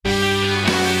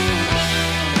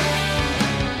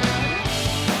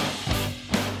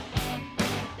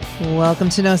Welcome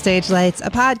to No Stage Lights, a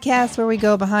podcast where we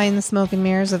go behind the smoke and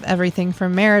mirrors of everything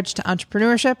from marriage to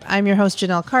entrepreneurship. I'm your host,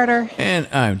 Janelle Carter. And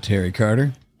I'm Terry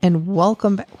Carter. And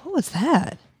welcome back. What was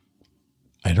that?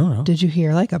 I don't know. Did you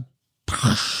hear like a...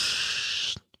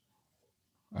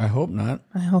 I hope not.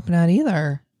 I hope not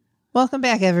either. Welcome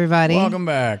back, everybody. Welcome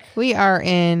back. We are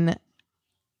in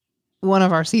one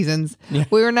of our seasons. Yeah.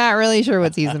 We were not really sure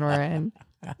what season we're in.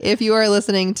 If you are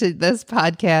listening to this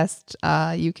podcast,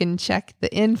 you can check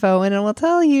the info and it will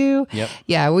tell you. Yep.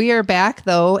 Yeah, we are back,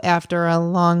 though, after a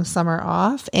long summer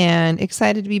off and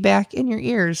excited to be back in your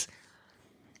ears.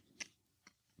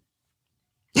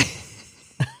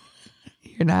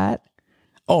 You're not?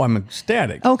 Oh, I'm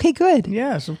ecstatic. Okay, good.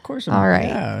 Yes, of course. All right.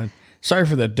 Yeah. Sorry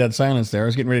for that dead silence there. I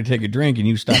was getting ready to take a drink and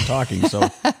you stopped talking, so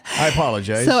I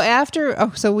apologize.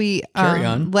 So we Carry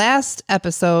on. Last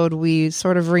episode we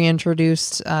sort of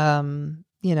reintroduced ourselves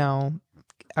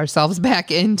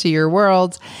back into your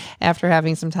world after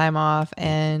having some time off,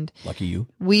 and Lucky you.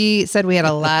 we said we had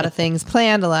a lot of things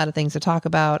planned, a lot of things to talk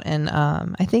about, and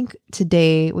I think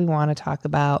today we want to talk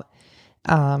about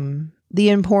the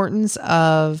importance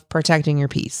of protecting your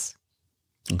peace.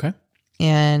 Okay.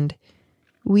 And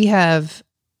we have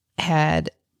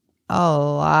had a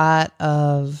lot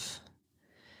of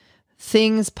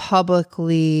things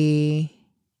publicly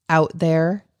out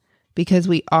there because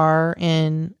we are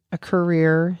in a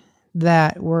career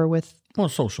that we're with Well,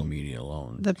 social media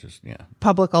alone.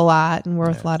 public a lot, and we're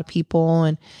with a lot of people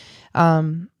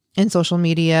and social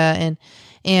media.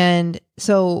 And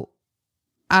so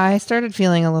I started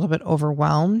feeling a little bit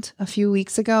overwhelmed a few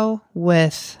weeks ago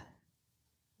with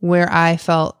where I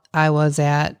felt I was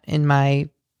at in my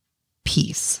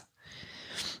peace.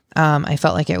 I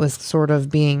felt like it was sort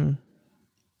of being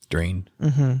drained.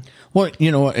 Mm-hmm. Well,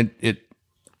 you know,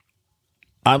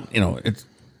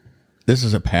 this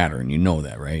is a pattern. You know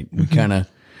that, right? Mm-hmm.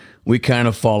 We kind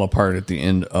of fall apart at the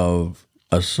end of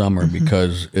a summer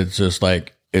because it's just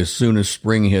like as soon as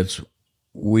spring hits,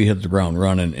 we hit the ground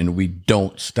running and we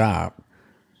don't stop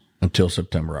until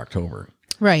September, October.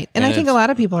 Right. And I think a lot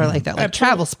of people are like that, like Absolutely.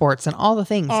 travel sports and all the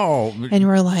things. Oh, and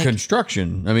we're like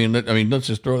construction. I mean, let's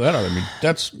just throw that out. I mean,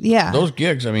 that's Yeah. those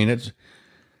gigs. I mean,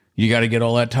 you got to get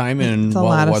all that time in. It's a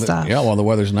lot of stuff. Yeah, while the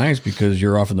weather's nice because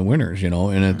you're off in the winters,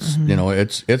 and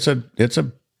it's it's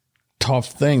a tough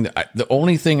thing. The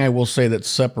only thing I will say that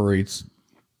separates,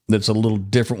 that's a little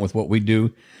different with what we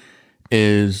do,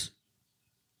 is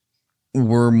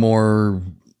we're more.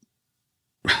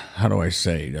 How do I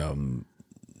say?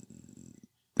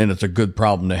 And it's a good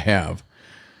problem to have.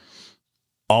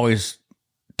 Always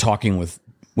talking with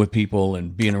people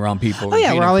and being around people. Oh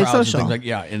yeah, we're always social.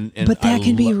 And but that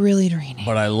can be really draining.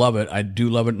 But I love it. I do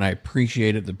love it, and I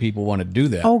appreciate it that people want to do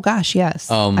that. Oh gosh, yes,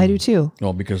 I do too.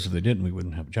 Well, because if they didn't, we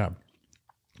wouldn't have a job.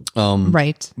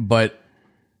 Right. But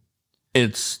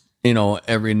it's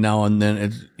every now and then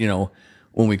it's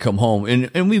when we come home,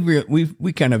 and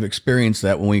we kind of experience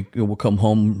that when we'll come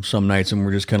home some nights and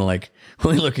we're just kind of like,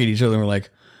 we look at each other and we're like,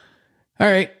 all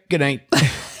right, good night.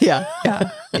 Yeah.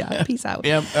 Peace out.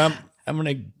 Yeah, I'm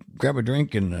gonna grab a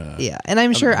drink and and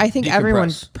I think everyone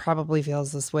decompress. probably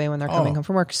feels this way when they're coming home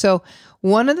from work. So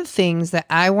one of the things that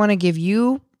I want to give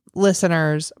you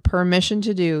listeners permission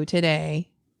to do today,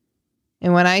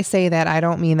 and when I say that, I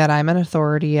don't mean that I'm an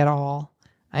authority at all.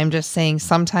 I'm just saying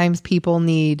sometimes people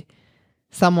need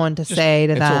someone to say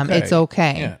to them, it's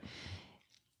okay. Yeah.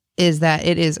 Is that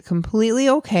it is completely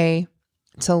okay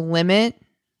to limit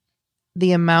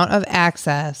the amount of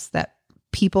access that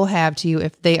people have to you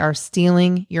if they are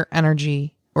stealing your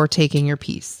energy or taking your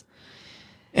peace.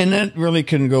 And that really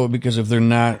can go because if they're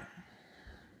not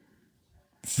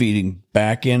feeding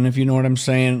back in, if you know what I'm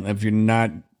saying, if you're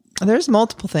not. There's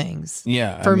multiple things.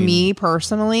 Yeah. For me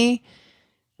personally,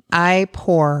 I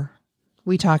pour.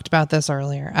 We talked about this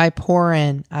earlier. I pour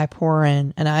in,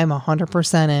 and I'm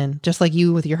 100% in, just like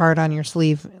you with your heart on your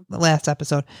sleeve the last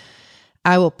episode.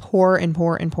 I will pour and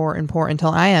pour and pour and pour until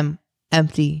I am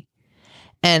empty.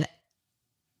 And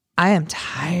I am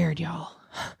tired, y'all.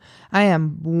 I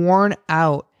am worn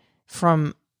out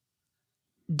from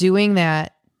doing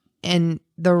that in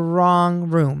the wrong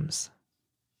rooms,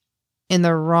 in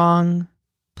the wrong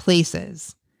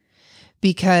places.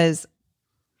 Because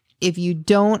if you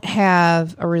don't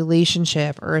have a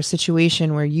relationship or a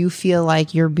situation where you feel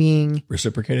like you're being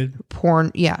reciprocated,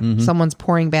 someone's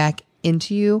pouring back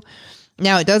into you.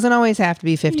 Now, it doesn't always have to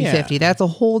be 50-50. That's a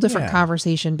whole different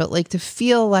conversation. But like to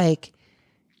feel like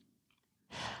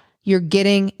you're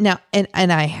getting now, and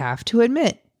I have to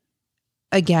admit,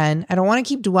 again, I don't want to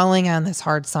keep dwelling on this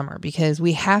hard summer because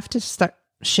we have to start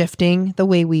shifting the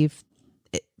way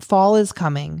fall is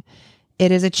coming.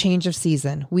 it is a change of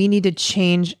season. We need to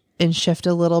change and shift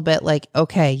a little bit. Like,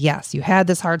 okay, yes, you had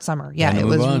this hard summer. Yeah, it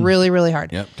was really, really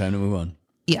hard. Yep, time to move on.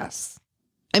 Yes.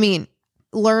 I mean,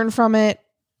 learn from it,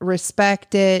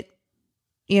 respect it,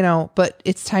 but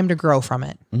it's time to grow from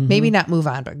it. Mm-hmm. Maybe not move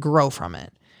on, but grow from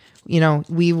it.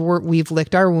 We've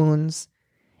licked our wounds.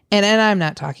 And I'm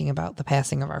not talking about the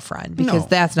passing of our friend, because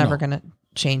that's never going to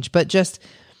change. But just,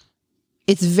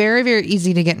 it's very, very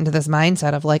easy to get into this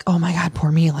mindset of like, oh my God,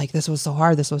 poor me. Like, this was so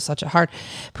hard. This was such a hard.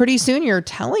 Pretty soon you're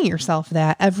telling yourself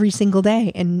that every single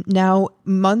day. And now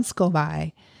months go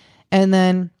by. And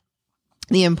then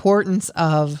the importance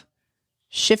of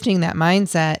shifting that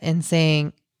mindset and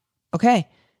saying, okay,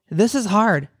 this is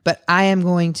hard, but I am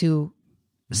going to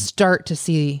start to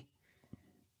see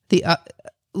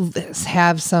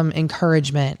have some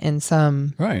encouragement and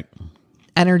some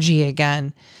energy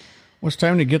again. Well, it's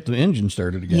time to get the engine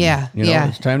started again. Yeah.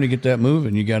 It's time to get that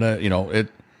moving. You gotta,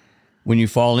 when you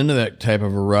fall into that type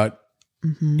of a rut,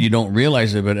 mm-hmm. you don't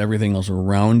realize it, but everything else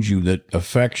around you that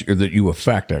affects, or that you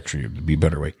affect, actually, to be a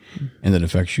better way, mm-hmm. and that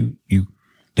affects you,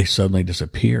 they suddenly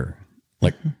disappear.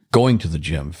 Like mm-hmm. going to the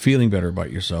gym, feeling better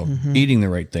about yourself, mm-hmm. eating the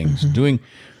right things, mm-hmm. doing,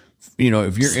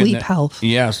 if you're sleep in that, health.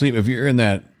 Yeah, sleep. If you're in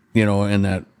that,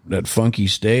 in that funky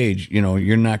stage,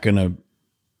 you're not gonna,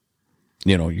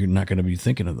 you're not gonna be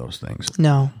thinking of those things.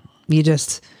 No, you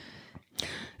just.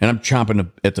 And I'm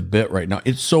chomping at the bit right now.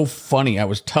 It's so funny. I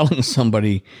was telling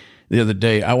somebody the other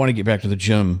day, I want to get back to the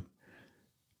gym,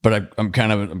 but I'm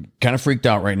kind of freaked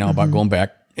out right now mm-hmm. about going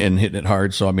back and hitting it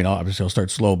hard. So, obviously I'll start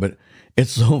slow, but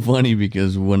it's so funny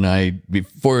because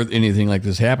before anything like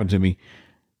this happened to me,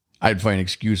 I'd find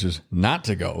excuses not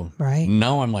to go. Right.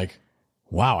 Now I'm like,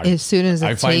 wow. As soon as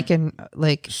it's taken,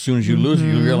 like. As soon as you lose it,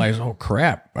 you realize, oh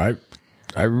crap,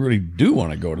 I really do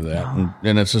want to go to that.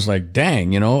 And it's just like,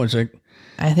 dang, it's like.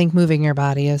 I think moving your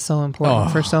body is so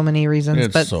important for so many reasons,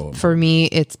 but for me,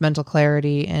 it's mental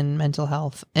clarity and mental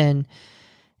health. And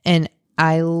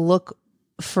I look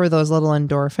for those little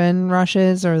endorphin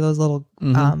rushes, or those little,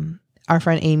 mm-hmm. Our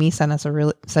friend Amy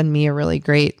sent me a really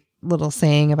great little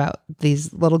saying about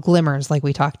these little glimmers. Like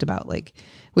we talked about, like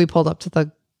we pulled up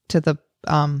to the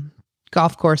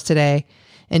golf course today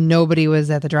and nobody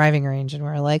was at the driving range. And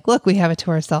we're like, look, we have it to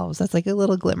ourselves. That's like a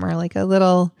little glimmer, like just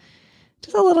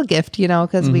a little gift,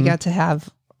 because mm-hmm. we got to have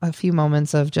a few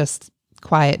moments of just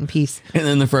quiet and peace. And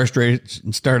then the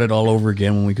frustration started all over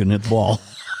again when we couldn't hit the ball.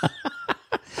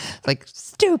 It's like,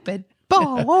 stupid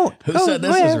ball won't. Who said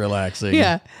this is relaxing?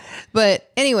 Yeah.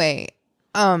 But anyway,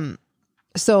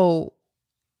 so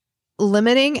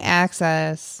limiting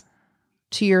access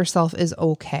to yourself is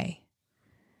okay.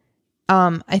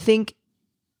 I think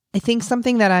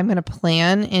something that I'm going to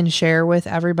plan and share with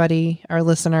everybody, our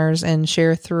listeners, and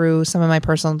share through some of my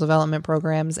personal development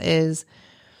programs is,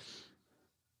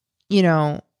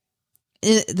 a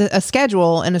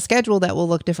schedule, and a schedule that will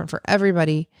look different for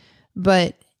everybody,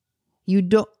 but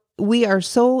we are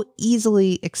so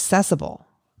easily accessible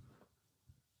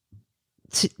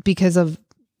because of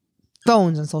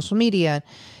phones and social media.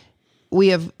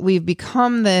 We've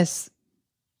become this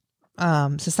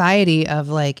society of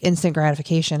like instant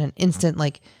gratification and instant,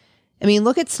 look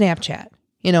at Snapchat.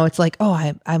 It's like,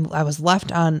 oh, I was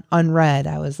left on unread.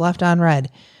 I was left on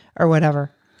read or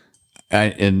whatever.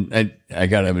 I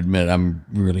gotta admit, I'm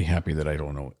really happy that I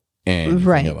don't know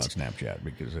anything about Snapchat,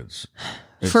 because it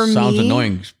sounds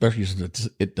annoying, especially since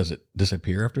does it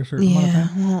disappear after a certain amount of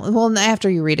time? Well, after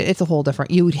you read it, it's a whole different.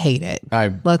 You would hate it.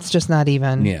 Let's just not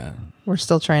even. Yeah, we're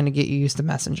still trying to get you used to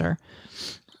Messenger.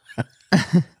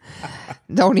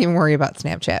 Don't even worry about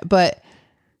Snapchat. But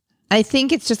I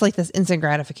think it's just like this instant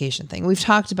gratification thing. We've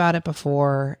talked about it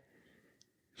before.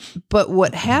 But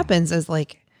what happens is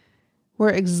like we're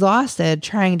exhausted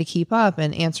trying to keep up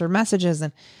and answer messages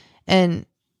and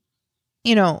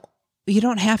you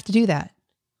don't have to do that.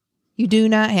 You do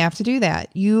not have to do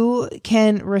that. You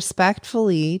can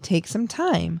respectfully take some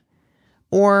time.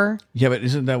 Or yeah, but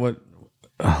isn't that what?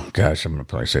 Oh gosh, I'm gonna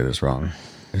probably say this wrong.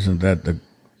 Isn't that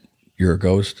you're a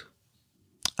ghost?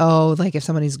 Oh, like if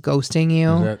somebody's ghosting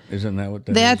you? Isn't that what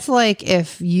that That's is? Like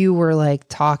if you were like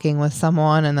talking with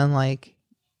someone and then like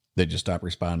they just stop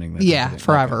responding.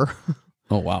 Forever. Okay.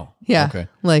 Oh wow. Yeah. Okay.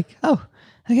 Like, oh,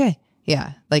 okay.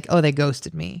 Yeah. Like, oh, they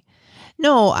ghosted me.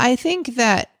 No, I think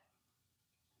it's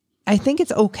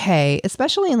okay,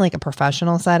 especially in like a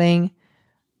professional setting,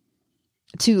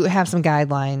 to have some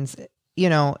guidelines.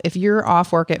 If you're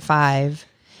off work at 5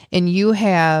 and you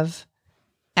have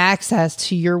access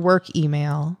to your work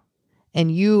email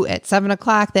and you at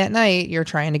 7:00 that night, you're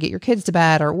trying to get your kids to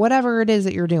bed or whatever it is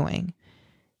that you're doing,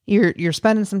 you're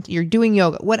spending you're doing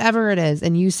yoga, whatever it is.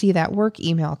 And you see that work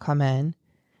email come in,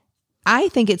 I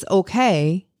think it's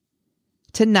okay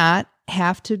to not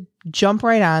have to jump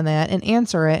right on that and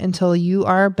answer it until you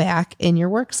are back in your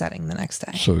work setting the next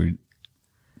day. So,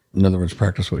 in other words,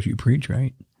 practice what you preach,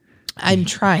 right? I'm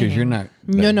trying. Because you're not.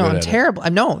 No, I'm it. terrible.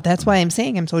 No, that's why I'm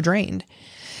saying I'm so drained,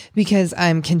 because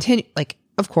I'm like,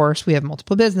 of course, we have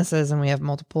multiple businesses and we have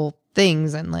multiple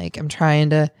things, and like I'm trying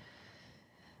to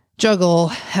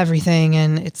juggle everything,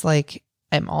 and it's like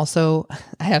I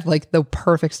have like the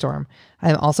perfect storm.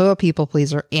 I'm also a people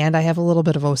pleaser, and I have a little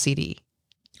bit of OCD.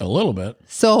 A little bit.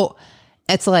 So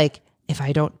it's like, if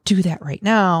I don't do that right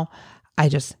now,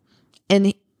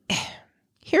 and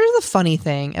here's the funny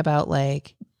thing about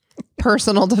like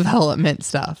personal development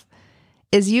stuff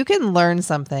is you can learn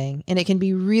something and it can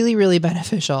be really, really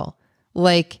beneficial.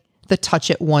 Like the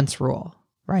touch it once rule,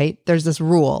 right? There's this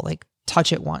rule, like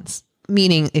touch it once,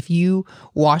 meaning if you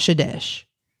wash a dish,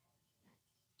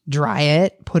 dry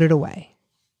it, put it away.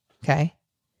 Okay.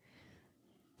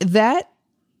 That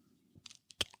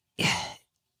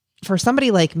for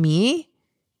somebody like me,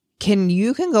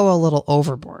 you can go a little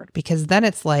overboard, because then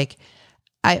it's like,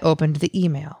 I opened the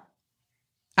email.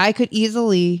 I could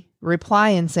easily reply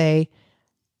and say,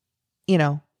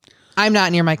 I'm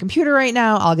not near my computer right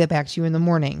now. I'll get back to you in the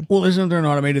morning. Well, isn't there an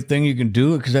automated thing you can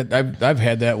do? Because I've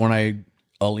had that when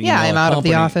I'll email I'm out of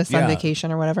the office on Yeah.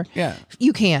 vacation or whatever. Yeah.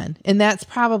 You can. And that's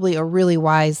probably a really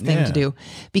wise thing to do,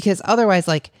 because otherwise,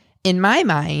 like in my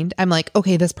mind, I'm like,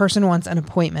 okay, this person wants an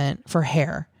appointment for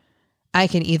hair. I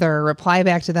can either reply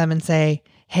back to them and say,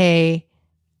 hey,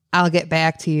 I'll get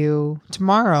back to you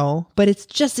tomorrow. But it's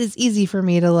just as easy for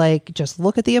me to like just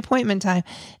look at the appointment time.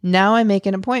 Now I'm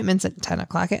making appointments at 10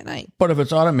 o'clock at night. But if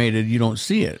it's automated, you don't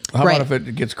see it. How Right. about if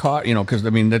it gets caught? Because I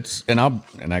mean that's and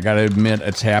I got to admit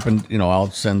it's happened. I'll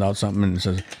send out something and it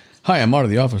says, "Hi, I'm out of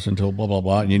the office until blah blah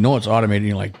blah," and it's automated. And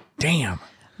you're like, "Damn!"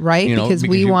 Right? Because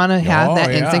we want to have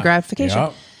that instant gratification.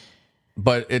 Yeah.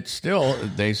 But it's still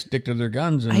they stick to their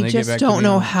guns and I they just get back don't to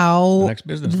know the how next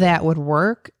business that would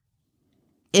work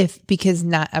because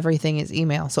not everything is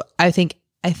email. So I think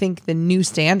the new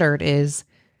standard is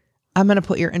I'm going to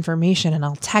put your information and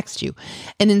I'll text you.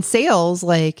 And in sales,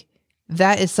 like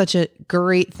that is such a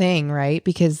great thing, right?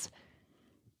 Because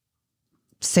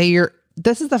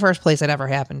this is the first place it ever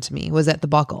happened to me was at the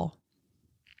Buckle.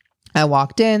 I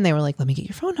walked in, they were like, let me get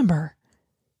your phone number.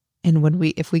 And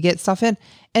if we get stuff in,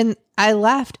 and I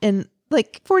left, and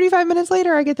like 45 minutes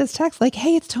later, I get this text like,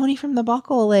 hey, it's Tony from the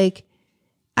Buckle. Like,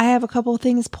 I have a couple of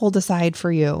things pulled aside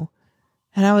for you.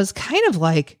 And I was kind of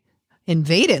like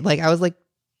invaded. Like, I was like,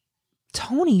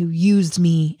 Tony used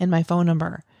me and my phone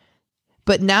number.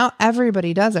 But now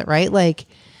everybody does it, right? Like,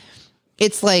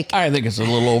 it's like, I think it's a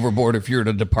little overboard if you're at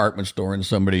a department store and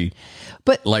somebody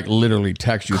but like literally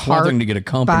texts you. It's one thing to get a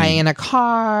company. Buying a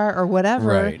car or whatever.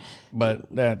 Right. But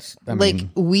that's,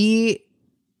 we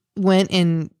went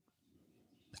and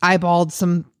eyeballed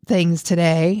some things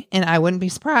today, and I wouldn't be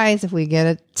surprised if we get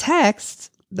a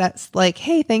text that's like,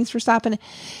 hey, thanks for stopping.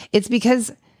 It's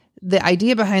because the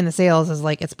idea behind the sales is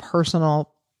like, it's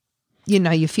personal.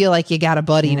 You feel like you got a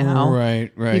buddy now.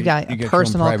 Right. You got a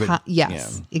personal. private,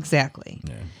 yes, exactly.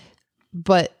 Yeah.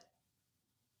 But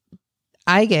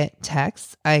I get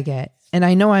texts, and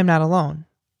I know I'm not alone,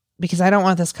 because I don't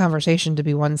want this conversation to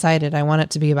be one-sided. I want it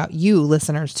to be about you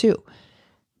listeners too.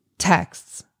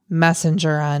 Texts,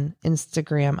 Messenger on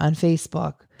Instagram, on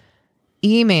Facebook,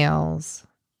 emails,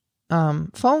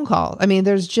 phone calls. I mean,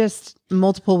 there's just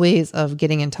multiple ways of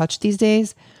getting in touch these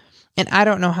days. And I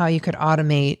don't know how you could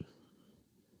automate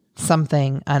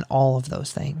something on all of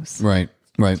those things. Right.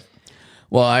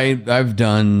 Well, I've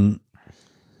done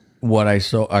what I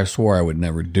swore I would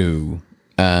never do.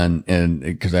 And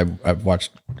because I've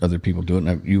watched other people do it,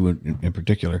 and you in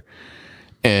particular,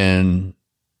 and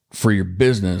for your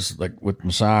business, like with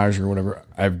massage or whatever,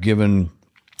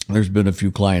 there's been a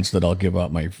few clients that I'll give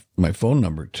out my phone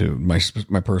number to, my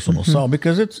personal cell,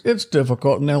 because it's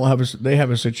difficult, and they have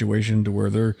a situation to where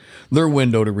their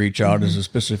window to reach out is a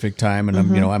specific time, and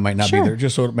I might not be there,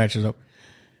 just so it matches up.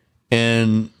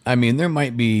 And I mean, there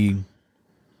might be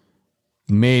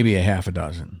maybe a half a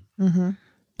dozen,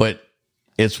 but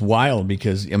it's wild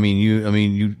because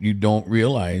you don't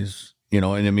realize, and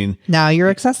I mean, now you're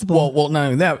accessible. Well, not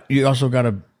only that, you also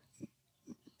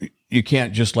you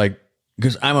can't just like,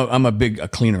 because I'm a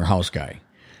cleaner house guy.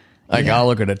 Like I'll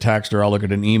look at a text or I'll look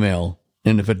at an email,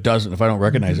 and if I don't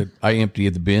recognize it, I empty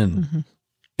the bin.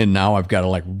 And now I've got to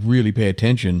like really pay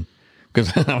attention,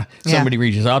 because somebody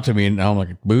reaches out to me and now I'm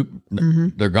like, boop,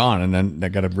 they're gone. And then I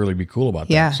got to really be cool about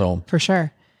that. Yeah, So for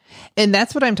sure. And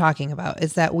that's what I'm talking about,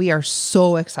 is that we are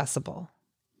so accessible.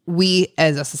 We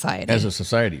as a society,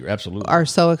 absolutely are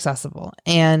so accessible.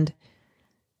 And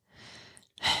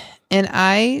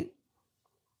And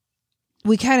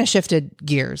we kind of shifted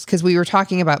gears because we were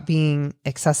talking about being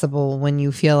accessible when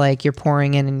you feel like you're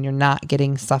pouring in and you're not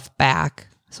getting stuff back.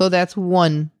 So that's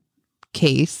one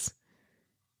case.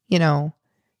 You know,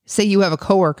 say you have a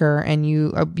coworker and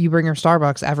you bring her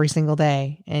Starbucks every single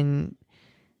day, and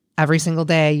every single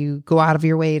day you go out of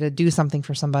your way to do something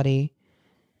for somebody.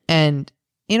 And,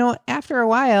 you know, after a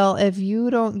while, if you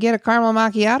don't get a caramel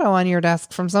macchiato on your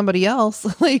desk from somebody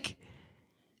else, like,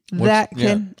 that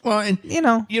can, well, and you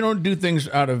know, you don't do things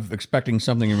out of expecting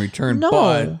something in return, No.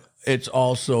 but it's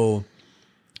also,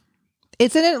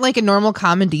 isn't it like a normal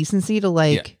common decency to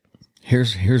like,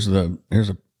 here's a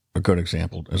good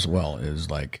example as well,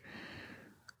 is like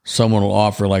someone will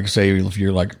offer, like, say if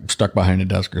you're like stuck behind a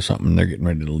desk or something, they're getting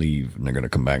ready to leave and they're going to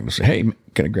come back and say, hey,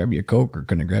 can I grab you a Coke, or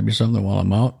can I grab you something while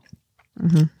I'm out?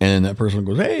 Mm-hmm. And then that person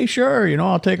goes, hey, sure, you know,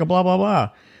 I'll take a blah, blah,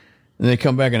 blah. And they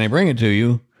come back and they bring it to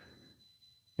you.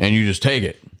 And you just take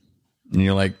it. And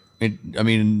you're like,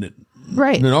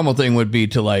 right. The normal thing would be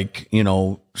to, like, you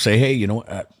know, say, hey, you know,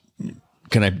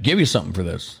 can I give you something for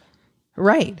this?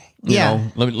 Right. You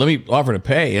know, let me offer to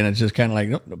pay. And it's just kind of like,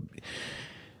 no.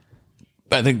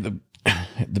 I think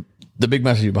the big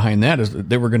message behind that is that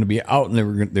they were going to be out and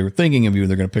they were thinking of you and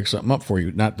they're going to pick something up for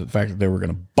you, not the fact that they were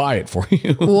going to buy it for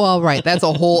you. Well, right. That's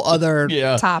a whole other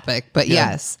Yeah. topic. But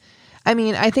yes, I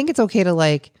mean, I think it's okay to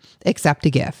like accept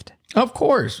a gift. Of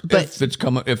course, but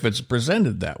if it's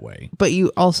presented that way. But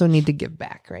you also need to give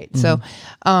back, right?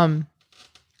 Mm-hmm.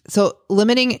 So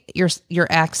limiting your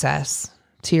access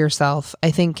to yourself,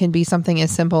 I think, can be something as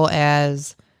simple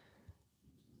as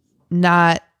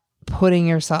not putting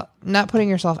yourself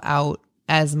out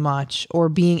as much, or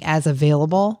being as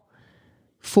available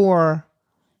for,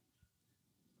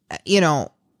 you know,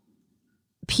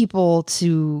 people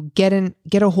to get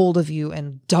a hold of you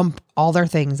and dump all their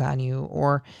things on you,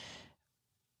 or,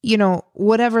 you know,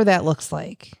 whatever that looks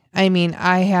like. I mean,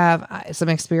 I have some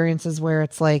experiences where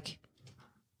it's like,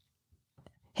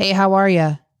 hey, how are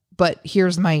you? But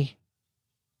here's my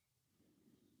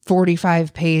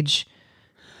 45-page,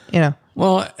 you know.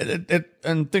 Well,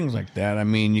 and things like that. I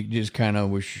mean, you just kind of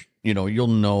wish, you know, you'll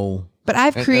know. But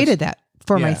I've created that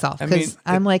for myself, because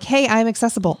I'm like, hey, I'm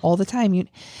accessible all the time.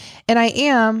 And I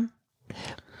am.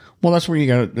 Well, that's where you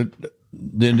got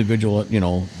the individual, you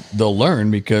know, they'll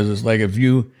learn, because it's like if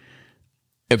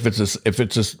it's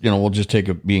just, you know, we'll just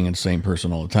take being the same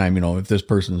person all the time. You know, if this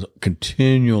person's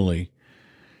continually,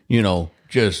 you know,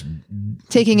 just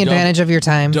taking advantage of your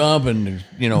time, dumping,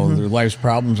 you know, their life's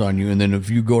problems on you. And then if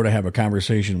you go to have a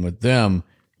conversation with them,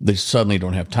 they suddenly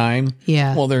don't have time.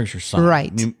 Yeah. Well, there's your sign.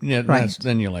 Right. Right.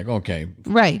 Then you're like, okay.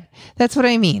 Right. That's what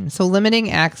I mean. So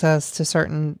limiting access to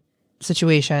certain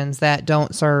situations that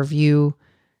don't serve you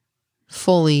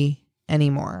fully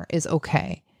anymore is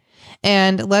okay.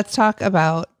 And let's talk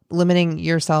about limiting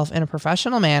yourself in a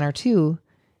professional manner too.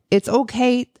 It's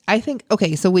okay. I think,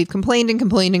 okay, so we've complained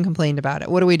about it.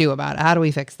 What do we do about it? How do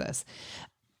we fix this?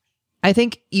 I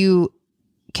think you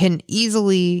can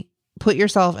easily put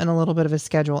yourself in a little bit of a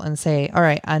schedule and say, all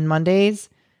right, on Mondays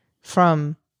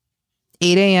from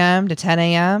 8 a.m. to 10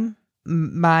 a.m.,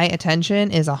 my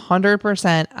attention is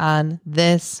 100% on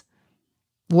this,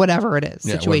 whatever it is,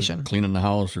 situation. Cleaning the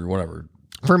house or whatever.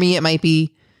 For me, it might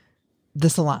be the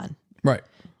salon. Right.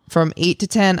 From 8 to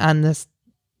 10 on this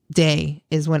day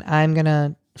is when I'm going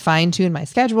to fine tune my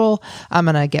schedule. I'm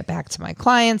going to get back to my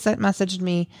clients that messaged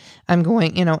me. I'm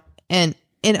going, you know, and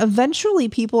eventually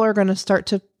people are going to start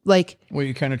to like, well,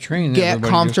 you kind of train, get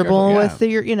comfortable with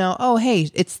your, you know, oh, hey,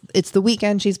 it's the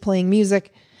weekend. She's playing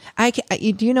music.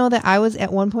 Do you know that I was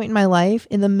at one point in my life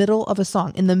in the middle of a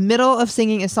song, in the middle of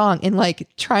singing a song, and like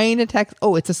trying to text,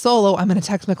 oh, it's a solo. I'm going to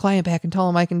text my client back and tell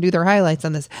them I can do their highlights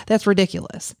on this. That's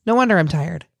ridiculous. No wonder I'm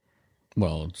tired.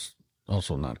 Well, it's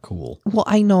also not cool. Well,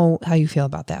 I know how you feel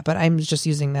about that, but I'm just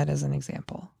using that as an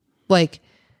example. Like,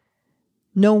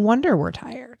 no wonder we're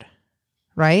tired,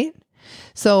 right?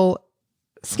 So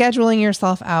scheduling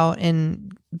yourself out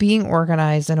and being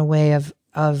organized in a way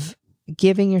of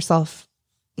giving yourself,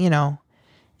 you know,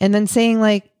 and then saying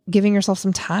like giving yourself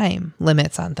some time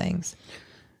limits on things.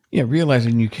 Yeah.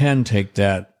 Realizing you can take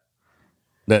that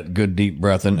good deep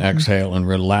breath and exhale and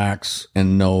relax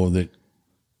and know that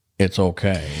it's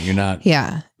okay. You're not,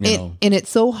 yeah. know. And it's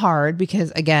so hard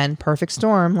because, again, perfect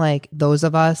storm, like those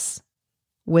of us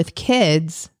with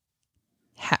kids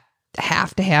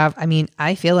have to have, I mean,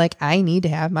 I feel like I need to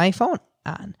have my phone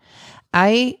on.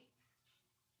 I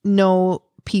know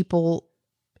people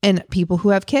who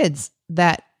have kids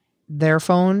that their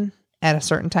phone at a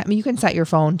certain time, you can set your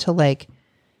phone to like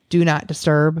do not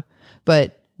disturb,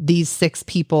 but these 6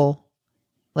 people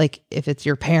like if it's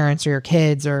your parents or your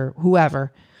kids or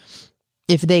whoever,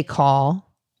 if they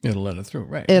call, It'll let it through.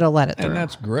 Right. it'll let it through. And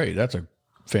that's great. That's a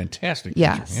fantastic feature.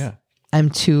 Yes. Yeah. I'm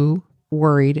too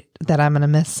worried that I'm going to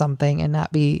miss something and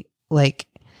not be like,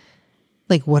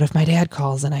 what if my dad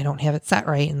calls and I don't have it set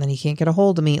right and then he can't get a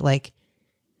hold of me? Like,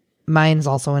 mine's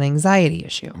also an anxiety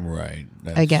issue. Right.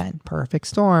 Again, perfect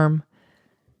storm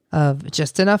of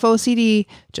just enough OCD,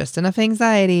 just enough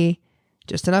anxiety,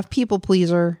 just enough people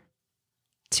pleaser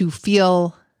to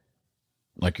feel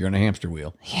like you're on a hamster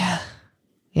wheel.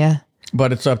 Yeah.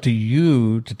 But it's up to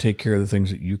you to take care of the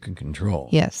things that you can control.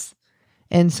 Yes.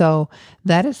 And so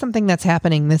that is something that's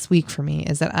happening this week for me,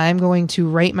 is that I'm going to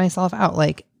write myself out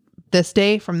like this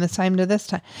day from this time to this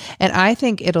time. And I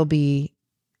think it'll be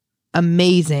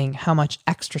amazing how much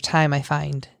extra time I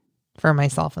find for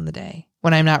myself in the day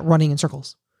when I'm not running in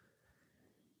circles.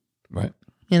 Right.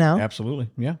 You know? Absolutely.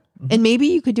 Yeah. And maybe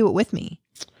you could do it with me.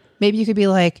 Maybe you could be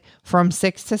like, from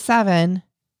 6 to 7,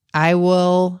 I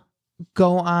will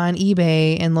go on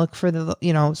eBay and look for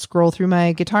scroll through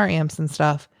my guitar amps and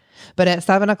stuff. But at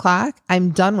 7 o'clock,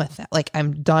 I'm done with that. Like,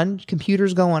 I'm done.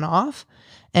 Computer's going off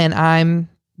and I'm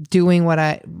doing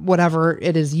whatever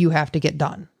it is you have to get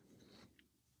done.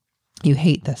 You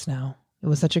hate this now. It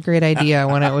was such a great idea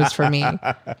when it was for me.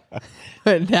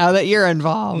 But now that you're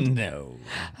involved. No.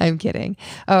 I'm kidding.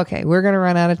 Okay, we're going to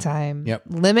run out of time. Yep.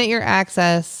 Limit your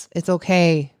access. It's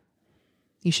okay.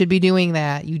 You should be doing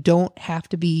that. You don't have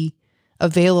to be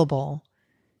available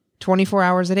 24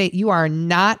 hours a day. You are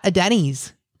not a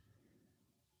Denny's.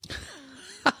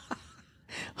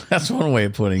 That's one way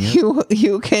of putting it.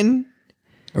 You can.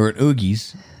 Or an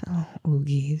Oogie's. Oh,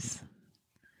 Oogies.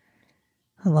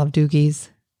 I love Doogies.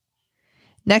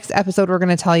 Next episode, we're going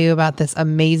to tell you about this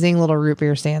amazing little root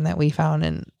beer stand that we found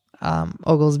in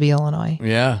Oglesby, Illinois.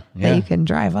 Yeah. That you can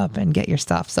drive up and get your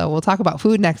stuff. So we'll talk about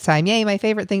food next time. Yay, my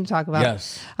favorite thing to talk about.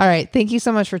 Yes. All right. Thank you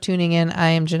so much for tuning in. I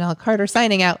am Janelle Carter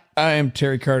signing out. I am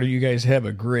Terry Carter. You guys have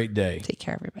a great day. Take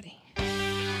care, everybody.